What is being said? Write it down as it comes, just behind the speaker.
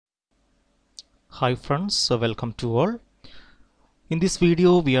Hi friends, welcome to all. In this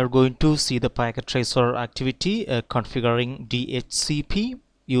video we are going to see the packet tracer activity configuring DHCP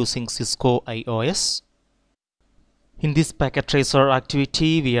using Cisco IOS. In this packet tracer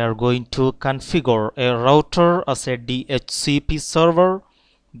activity we are going to configure a router as a DHCP server,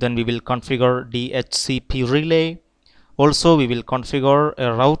 then we will configure DHCP relay. Also we will configure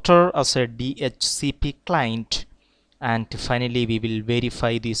a router as a DHCP client, and finally we will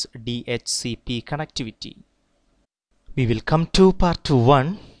verify this DHCP connectivity. We will come to part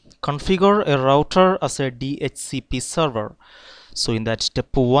 1, configure a router as a DHCP server. So in that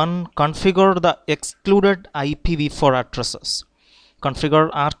step 1, configure the excluded IPv4 addresses.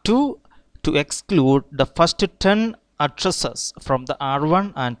 Configure R2 to exclude the first 10 addresses from the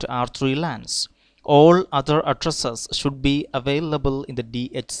R1 and R3 LANs. All other addresses should be available in the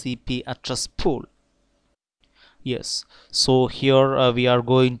DHCP address pool. Yes, so here we are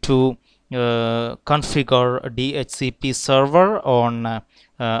going to configure a DHCP server on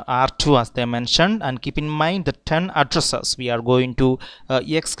R2 as they mentioned, and keep in mind the 10 addresses we are going to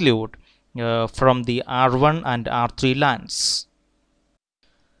exclude from the R1 and R3 LANs.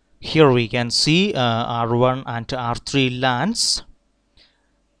 Here we can see R1 and R3 LANs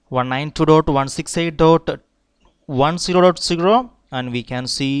 192.168.10.0, and we can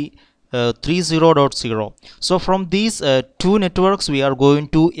see 30.0. So from these two networks we are going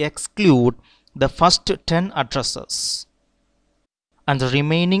to exclude the first 10 addresses, and the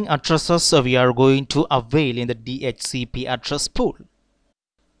remaining addresses we are going to avail in the DHCP address pool.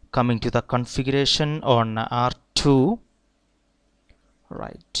 Coming to the configuration on R2,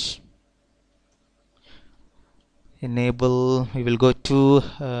 right, enable, we will go to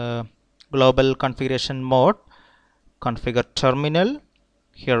global configuration mode, configure terminal.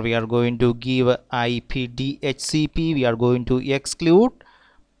 Here we are going to give IP DHCP, we are going to exclude.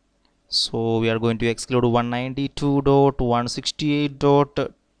 So we are going to exclude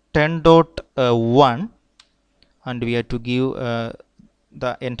 192.168.10.1, and we have to give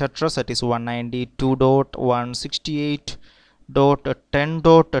the enter address, that is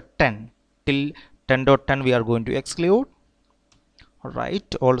 192.168.10.10 till 10.10 we are going to exclude.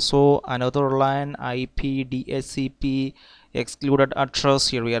 Right, also another line IP DHCP excluded address,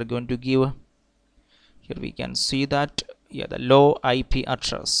 here we are going to give, here we can see that, yeah, the low IP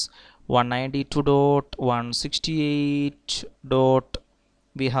address 192.168.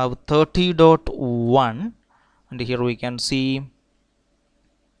 we have 30.1, and here we can see,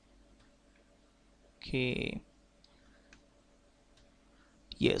 okay,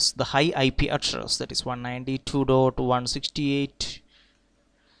 yes, the high IP address, that is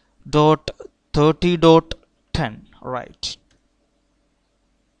 192.168.30.10. right.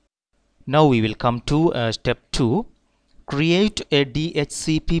 Now we will come to step 2, create a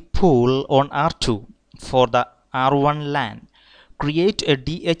DHCP pool on R2 for the R1 LAN. Create a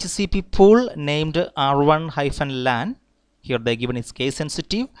DHCP pool named R1-LAN. Here the given is case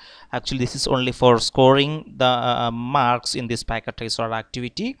sensitive. Actually this is only for scoring the marks in this packet tracer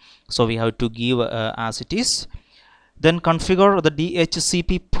activity, so we have to give as it is. Then configure the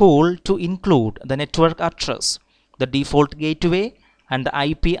DHCP pool to include the network address, the default gateway, and the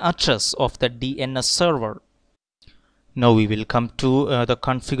IP address of the DNS server. Now we will come to the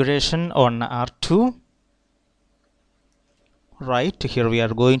configuration on R2. Right, here we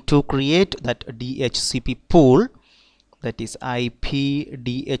are going to create that DHCP pool, that is IP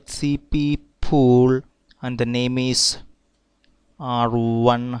DHCP pool, and the name is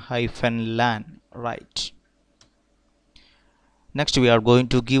R1-LAN. right. Next we are going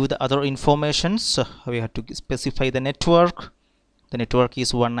to give the other informations. So we have to specify the network. The network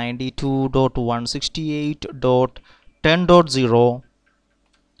is 192.168.10.0,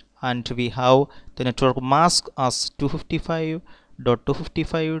 and we have the network mask as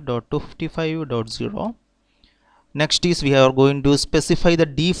 255.255.255.0. Next is we are going to specify the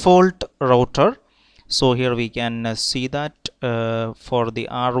default router. So here we can see that for the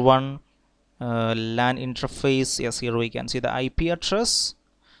R1 LAN interface, yes, here we can see the IP address.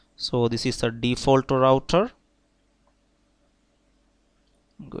 So this is the default router.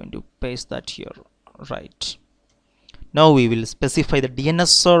 I'm going to paste that here. Right, now we will specify the DNS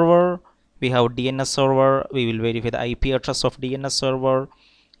server. We have DNS server, we will verify the IP address of DNS server.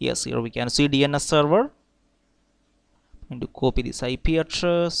 Yes, here we can see DNS server. I'm going to copy this IP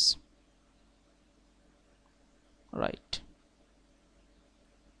address. Right,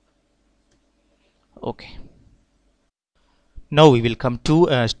 okay. Now we will come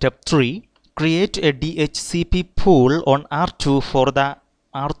to step 3, create a DHCP pool on R2 for the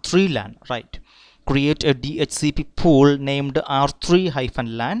R3 LAN. Right, create a DHCP pool named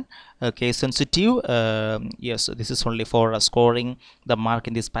R3-LAN, case sensitive. Yes, this is only for scoring the mark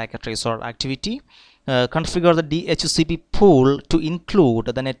in this packet tracer activity. Configure the DHCP pool to include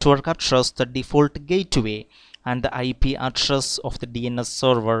the network address, the default gateway, and the IP address of the DNS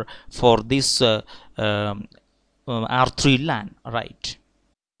server for this R3 LAN, right?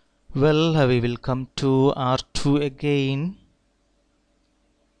 Well, we will come to R2 again.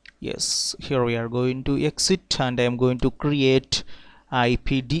 Yes, here we are going to exit, and I am going to create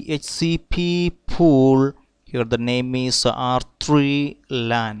IP DHCP pool. Here the name is R3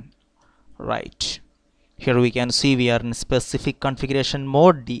 LAN, right? Here we can see we are in specific configuration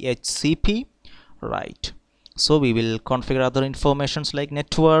mode DHCP, right? So we will configure other informations like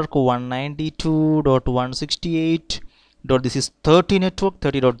network 192.168. This is 30 network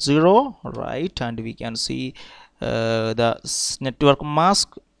 30.0, right? And we can see the network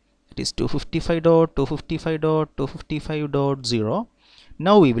mask, it is 255.255.255.0.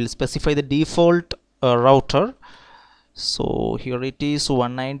 Now we will specify the default router. So here it is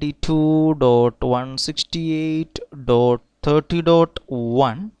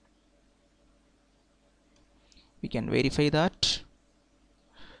 192.168.30.1. we can verify that.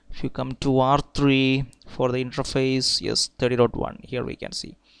 If you come to R3 for the interface, yes, 30.1, here we can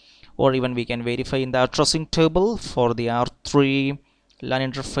see, or even we can verify in the addressing table for the R3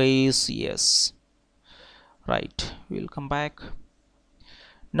 LAN interface. Yes, right. We'll come back.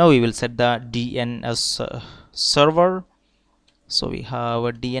 Now we will set the DNS server. So we have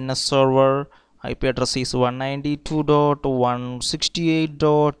a DNS server, IP address is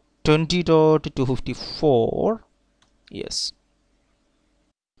 192.168.20.254. yes.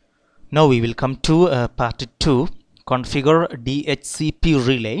 Now we will come to part 2, configure DHCP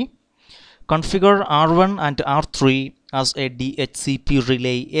relay. Configure R1 and R3 as a DHCP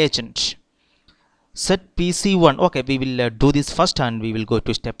relay agent. Set PC1. Okay, we will do this first and we will go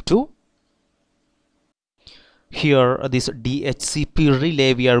to step 2. Here this DHCP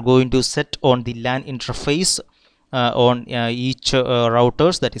relay we are going to set on the LAN interface on each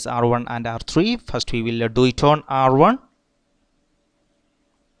routers, that is R1 and R3. First we will do it on R1,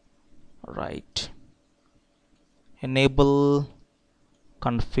 right? Enable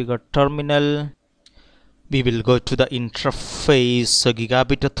configure terminal. We will go to the interface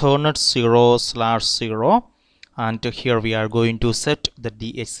Gigabit Ethernet 0/0, and here we are going to set the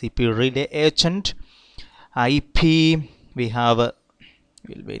DHCP relay agent. IP we have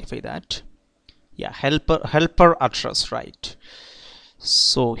we'll verify that, yeah, helper address, right?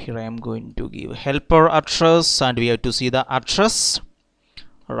 So here I am going to give helper address, and we have to see the address,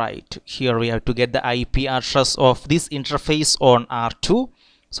 right? Here we have to get the IP address of this interface on R2.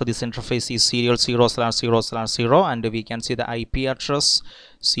 So this interface is serial 0/0/0, and we can see the IP address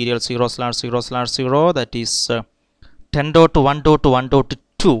serial 0/0/0, that is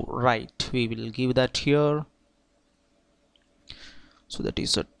 10.1.1.2, right? We will give that here. So that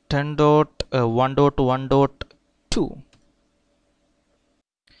is 10.1.1.2.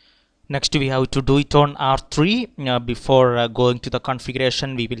 Next we have to do it on R3. Before going to the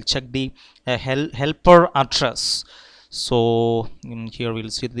configuration, we will check the helper address. So here we'll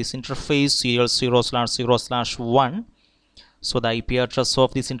see this interface serial 0/0/1. So the IP address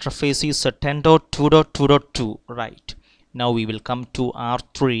of this interface is 10.2.2.2, right? Now we will come to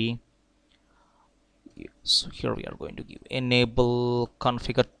R3. So here we are going to give enable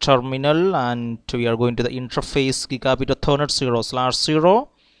configure terminal, and we are going to the interface Gigabit Ethernet 0/0,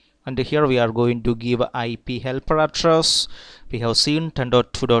 and here we are going to give IP helper address. We have seen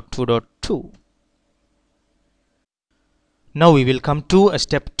 10.2.2.2. Now we will come to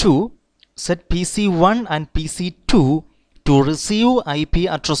step 2, set PC1 and PC2 to receive IP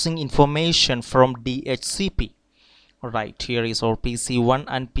addressing information from DHCP. Right, here is our PC1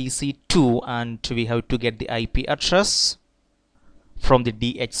 and PC2, and we have to get the IP address from the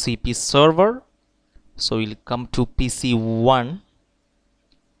DHCP server. So we'll come to PC1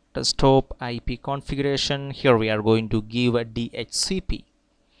 desktop IP configuration. Here we are going to give a DHCP.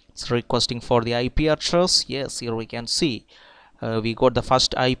 It's requesting for the IP address. Yes, here we can see we got the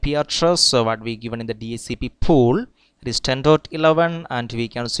first IP address what we given in the DHCP pool. It is 10.11, and we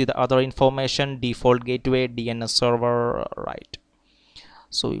can see the other information, default gateway, DNS server, right?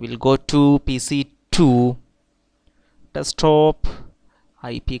 So we will go to PC2 desktop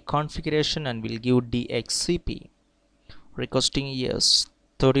IP configuration, and we'll give DHCP requesting yes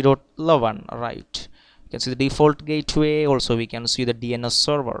 30.11, right? You can see the default gateway. Also we can see the DNS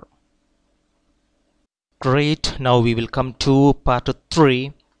server. Great. Now we will come to part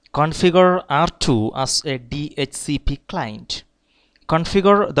 3, configure R2 as a DHCP client.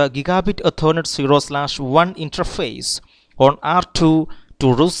 configure the Gigabit Ethernet 0/1 interface on R2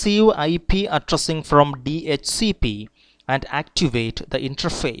 to receive IP addressing from DHCP and activate the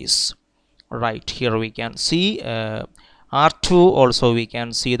interface. Right, here we can see R2. Also we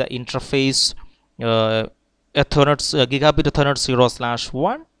can see the interface Gigabit Ethernet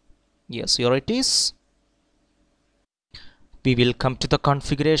 0/1. Yes, here it is. We will come to the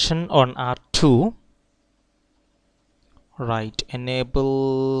configuration on R2. Right,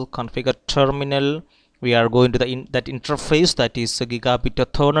 enable configure terminal. We are going to that interface, that is Gigabit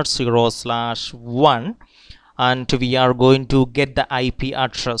Ethernet 0/1, and we are going to get the IP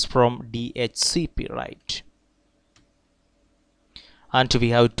address from DHCP, right? And we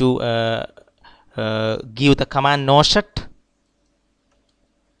have to give the command no shut.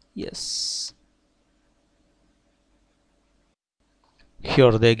 Yes.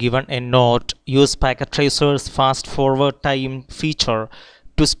 Here they given a note: use packet tracer's fast forward time feature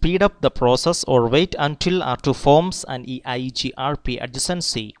to speed up the process, or wait until R2 forms an EIGRP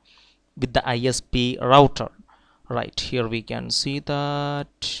adjacency with the ISP router. Right, here we can see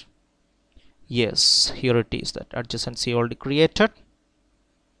that. Yes, here it is, that adjacency already created.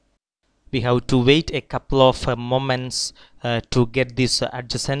 We have to wait a couple of moments to get this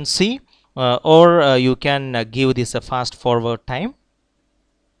adjacency, or you can give this a fast forward time.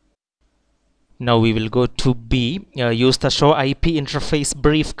 Now we will go to B. Use the show IP interface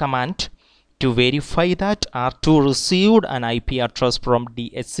brief command to verify that R2 received an IP address from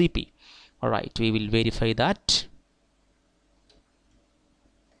DHCP. Alright, we will verify that.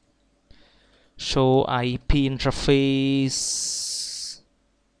 Show IP interface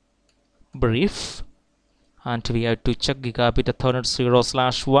brief, and we have to check Gigabit Ethernet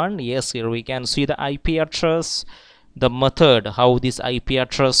 0/1. Yes, here we can see the IP address, the method how this IP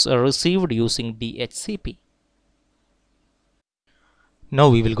address received using DHCP. Now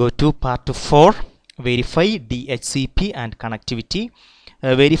we will go to part 4, verify DHCP and connectivity.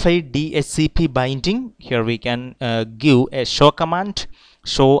 Verify DHCP binding. Here we can give a show command,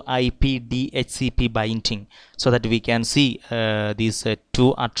 show IP DHCP binding, so that we can see these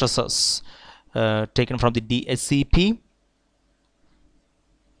two addresses taken from the DHCP.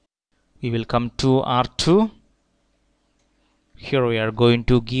 We will come to R2. Here we are going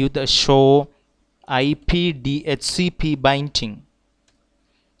to give the show IP DHCP binding.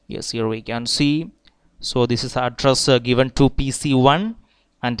 Yes, here we can see. So this is the address given to PC1,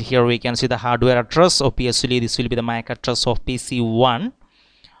 and here we can see the hardware address. Obviously this will be the MAC address of PC1,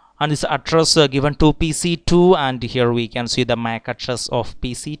 and this address given to PC2, and here we can see the MAC address of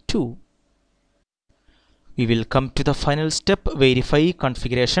PC2. We will come to the final step, verify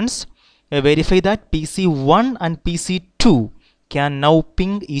configurations. Verify that PC1 and PC2 can now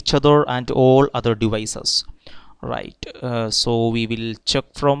ping each other and all other devices. Right, so we will check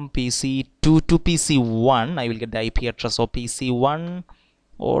from PC2 to PC1. I will get the IP address of PC1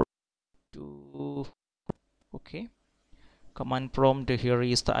 or 2. Okay, command prompt, here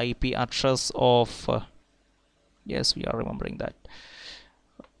is the IP address of yes, we are remembering that.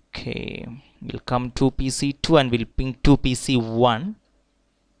 Okay, we'll come to PC2 and we'll ping to PC1.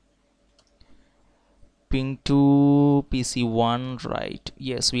 Ping to PC1, right?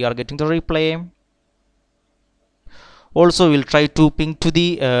 Yes, we are getting the replay. Also we'll try to ping to the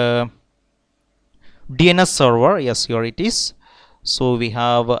DNS server. Yes, here it is. So we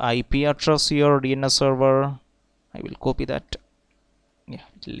have IP address here, DNS server. I will copy that. Yeah,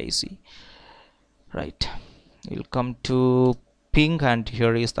 lazy. Right, we'll come to ping, and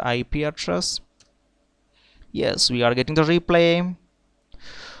here is the IP address. Yes, we are getting the replay.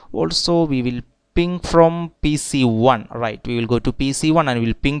 Also we will ping from PC1. Right, we will go to PC1 and we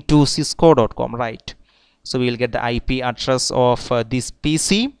will ping to cisco.com. right, so we will get the IP address of this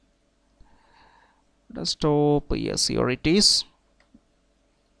PC desktop. Yes, here it is.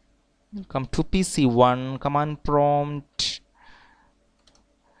 We'll come to PC1, command prompt.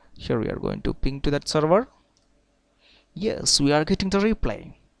 Here we are going to ping to that server. Yes, we are getting the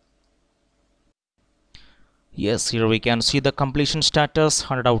replay. Yes, here we can see the completion status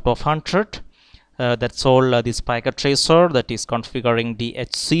 100 out of 100. That's all this packet tracer that is configuring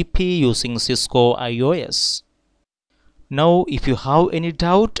DHCP using Cisco IOS. Now if you have any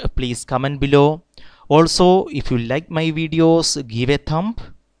doubt, please comment below. Also, if you like my videos, give a thumb.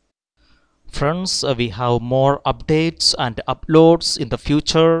 Friends, we have more updates and uploads in the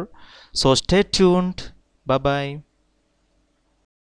future, so stay tuned. Bye bye.